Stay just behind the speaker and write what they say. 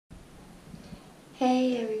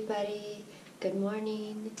Hey everybody, good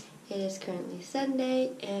morning. It is currently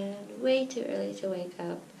Sunday and way too early to wake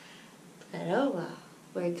up. But oh well,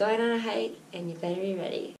 we're going on a hike and you better be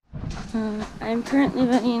ready. I'm currently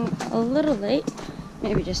running a little late,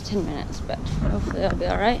 maybe just 10 minutes, but hopefully I'll be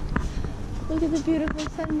alright. Look at the beautiful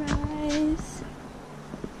sunrise.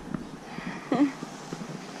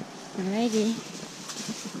 Alrighty,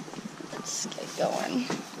 let's get going.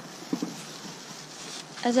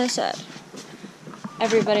 As I said,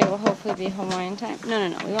 everybody will hopefully be Hawaiian time. No,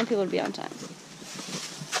 we want people to be on time.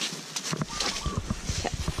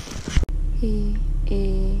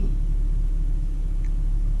 Okay.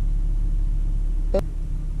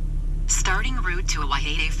 Starting route to a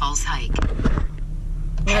Waiheke Falls hike.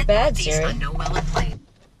 Not bad, Siri. On No Well Plain.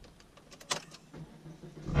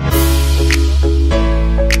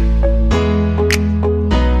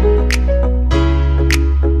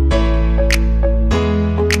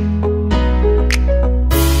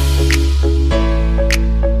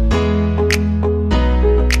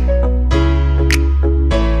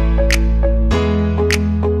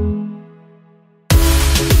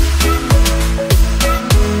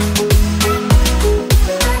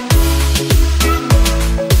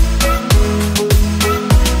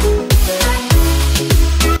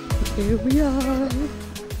 Here we are.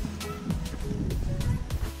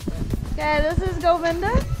 Okay, this is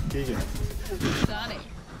Govinda. Sonic.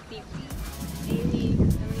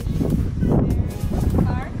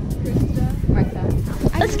 Mark, Krista, Martha.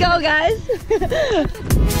 Let's go, guys.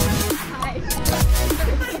 Hi.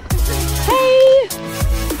 Hey.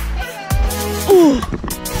 Ooh.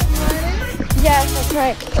 Yes, that's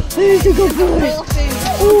right. There's a good boy.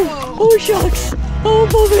 Oh, shucks. Oh,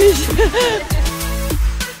 bubbies.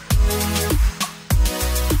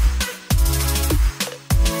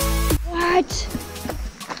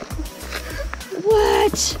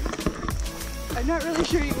 What? I'm not really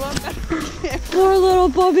sure you want that. Poor little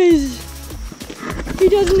bubbies. He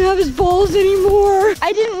doesn't have his balls anymore.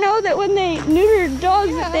 I didn't know that when they neutered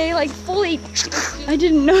dogs that they like fully. I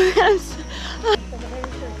didn't know that.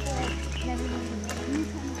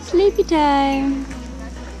 Sleepy time.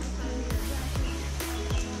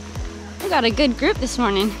 We got a good group this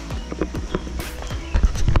morning.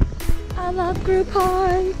 I love group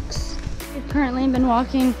hikes. We've currently been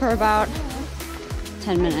walking for about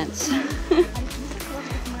 10 minutes.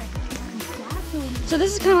 So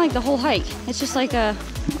this is kind of like the whole hike. It's just like a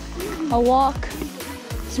walk.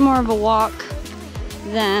 It's more of a walk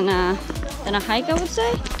than a hike, I would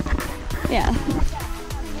say. Yeah.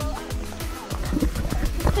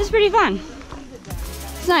 It's pretty fun.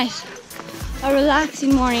 It's nice. A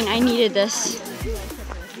relaxing morning. I needed this.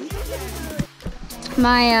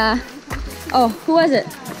 Oh, who was it?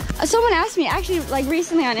 Someone asked me, actually, like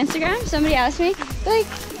recently on Instagram, somebody asked me, like,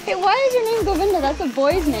 hey, why is your name Govinda? That's a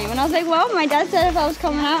boy's name. And I was like, well, my dad said if I was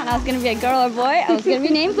coming out and I was going to be a girl or boy, I was going to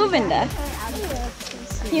be named Govinda.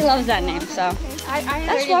 He loves that name, so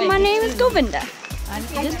that's why my name is Govinda. And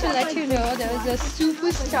just to let you know, there was a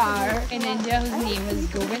superstar in India whose name is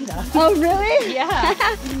Govinda. Oh, really? Yeah.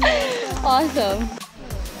 Awesome.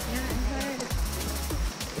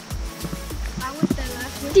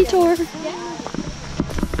 Detour.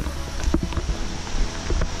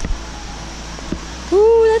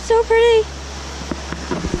 Ooh, that's so pretty.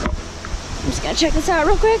 I'm just gonna check this out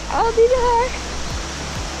real quick. I'll be back.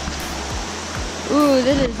 Ooh,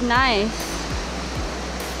 this is nice.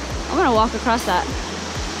 I'm gonna walk across that.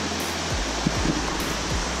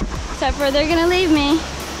 Except for they're gonna leave me.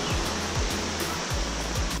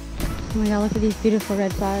 Oh my god, look at these beautiful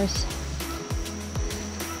red flowers.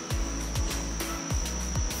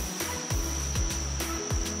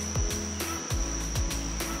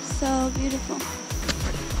 So beautiful.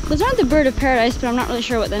 Those aren't the bird of paradise, but I'm not really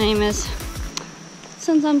sure what the name is.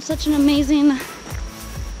 Since I'm such an amazing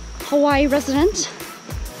Hawaii resident,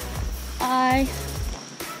 I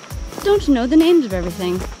don't know the names of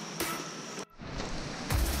everything.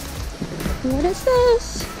 What is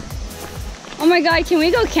this? Oh my god, can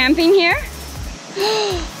we go camping here?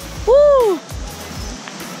 Woo!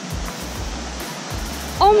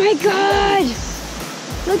 Oh my god!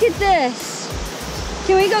 Look at this.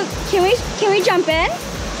 Can we jump in?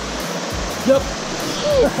 Yep.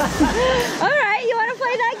 Alright, you wanna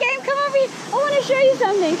play that game? Come over here. I wanna show you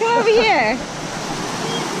something. Come over here.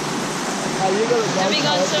 Have we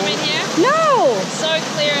gone swimming here? No! It's so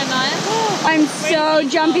clear and nice. I'm so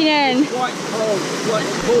jumping in. Quite cold, like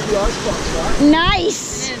cold the icebox, right?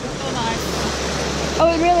 Nice! It is, it's so nice. Oh,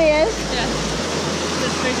 it really is? Yeah.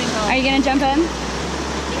 It's freezing cold. Are you gonna jump in?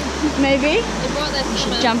 Maybe? They brought their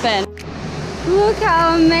swimmers. Jump in. Look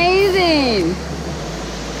how amazing!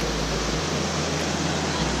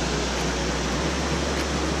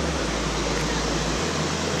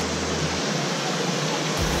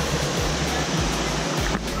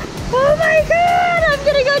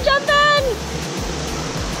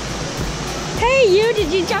 Hey, you,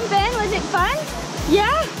 did you jump in? Was it fun?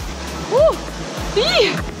 Yeah? Ooh. Eee.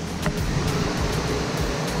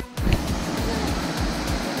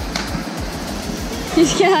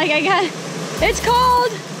 He's like, it's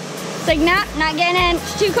cold. It's like, nah, not getting in,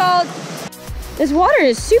 it's too cold. This water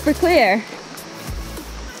is super clear.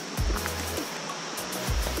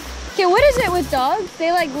 Okay, what is it with dogs?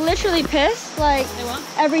 They like literally piss like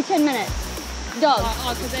every 10 minutes. Dogs.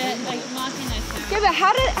 Oh, because they're like marking their town. Yeah, but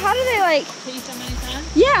how do they like Pee so many times?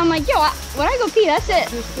 Yeah, I'm like, yo, when I go pee, that's it.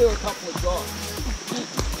 Just do a couple of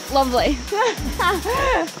drops. Lovely. You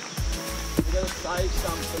gotta save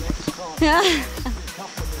some for next time. Yeah. A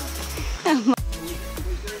couple of minutes.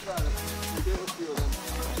 We do that. We do a few of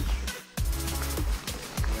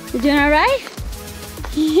them. You doing all right?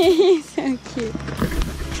 He's so cute.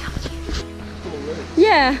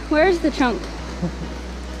 Yeah, where's the trunk?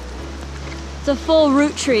 It's a full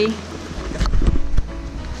root tree.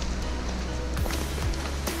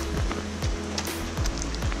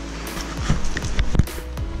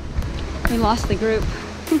 We lost the group.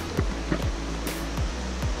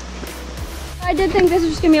 I did think this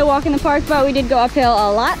was just gonna be a walk in the park, but we did go uphill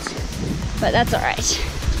a lot. But that's all right.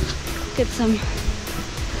 Get some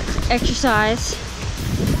exercise.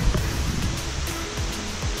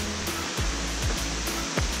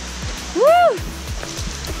 Woo!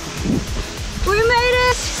 We made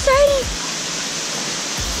it! Exciting!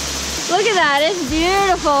 Look at that, it's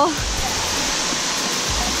beautiful.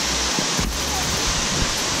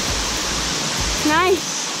 Nice.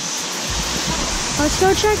 Let's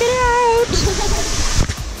go check it out. Let's go!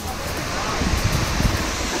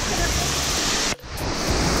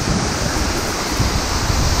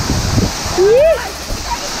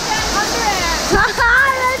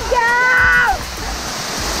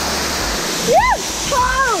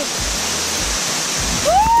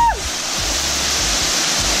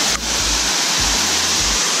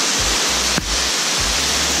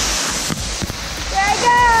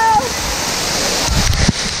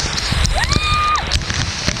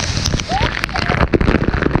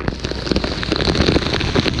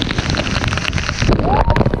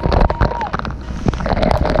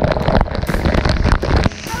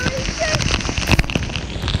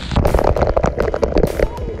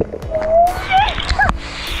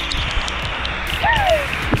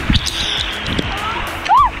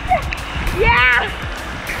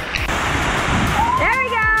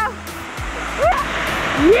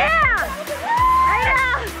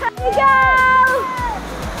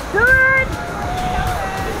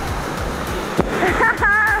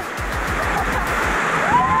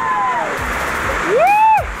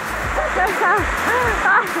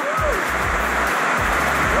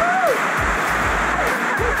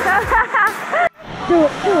 Do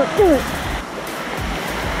it, do it, do it.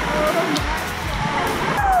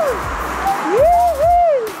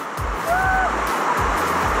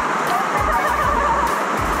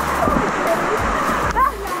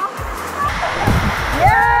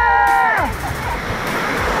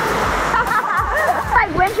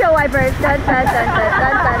 Like windshield wipers. Dun, dun, dun, dun,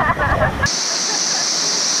 dun, dun.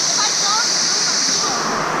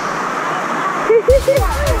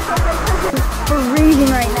 Freezing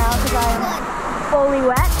right now because I am fully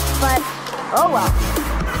wet, but oh well.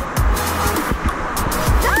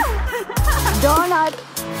 Donuts.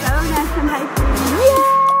 Donuts and ice cream.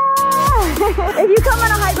 Yeah! If you come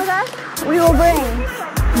on a hike with us, we will bring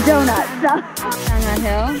donuts. Down that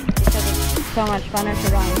hill because it's so much funner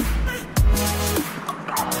to run.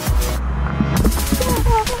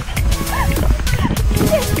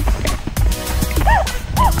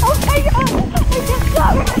 Oh my god! I can't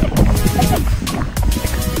stop!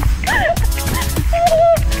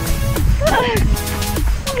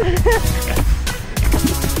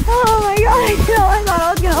 Oh my god, I thought I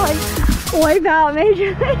was gonna like wipe out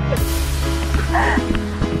majorly.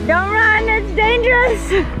 Don't run, it's dangerous!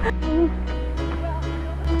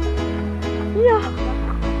 Yeah.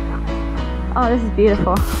 Oh, this is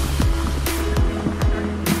beautiful.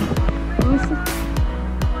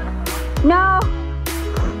 No!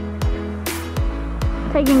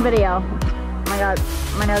 Taking video. Oh my god,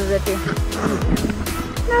 my nose is itchy.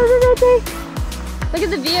 Nose is itchy! Look at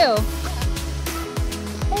the view.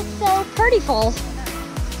 It's so prettiful.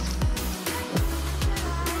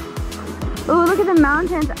 Ooh, look at the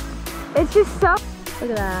mountains. It's just so...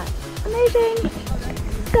 Look at that. Amazing.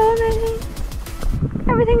 So amazing.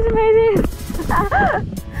 Everything's amazing.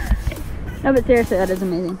 No, but seriously, that is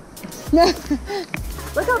amazing.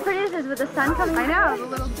 Look how pretty this is with the sun coming through. I know, the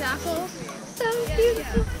little daffodils. So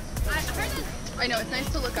beautiful. I know, it's nice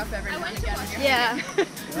to look up every now and again. Yeah.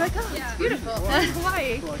 You're like, oh, it's beautiful.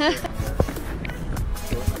 Hawaii.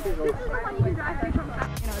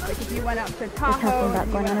 It's like if you went up to We're talking Tahoe,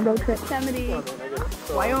 about going on a road trip. Yosemite,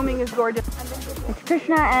 Wyoming is gorgeous. It's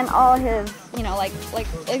Krishna and all his, you know, like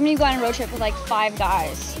when you go on a road trip with like 5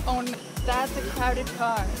 guys. Oh, that's a crowded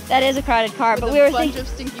car. That is a crowded car, With but a we were bunch thinking. of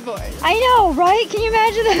stinky boys. I know, right? Can you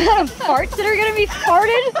imagine the amount of farts that are gonna be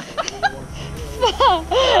farted?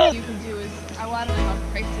 What you can do is, I want to know how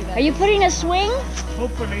crazy that Are you putting a swing?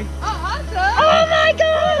 Hopefully. Oh, awesome! Oh my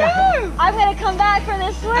god! I'm gonna come back for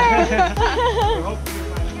this swing.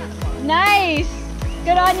 Nice.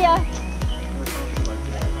 Good on ya.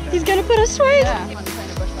 He's gonna put a swing. Yeah. You want to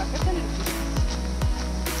find a bushwhacker?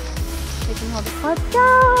 Let's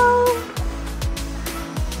go.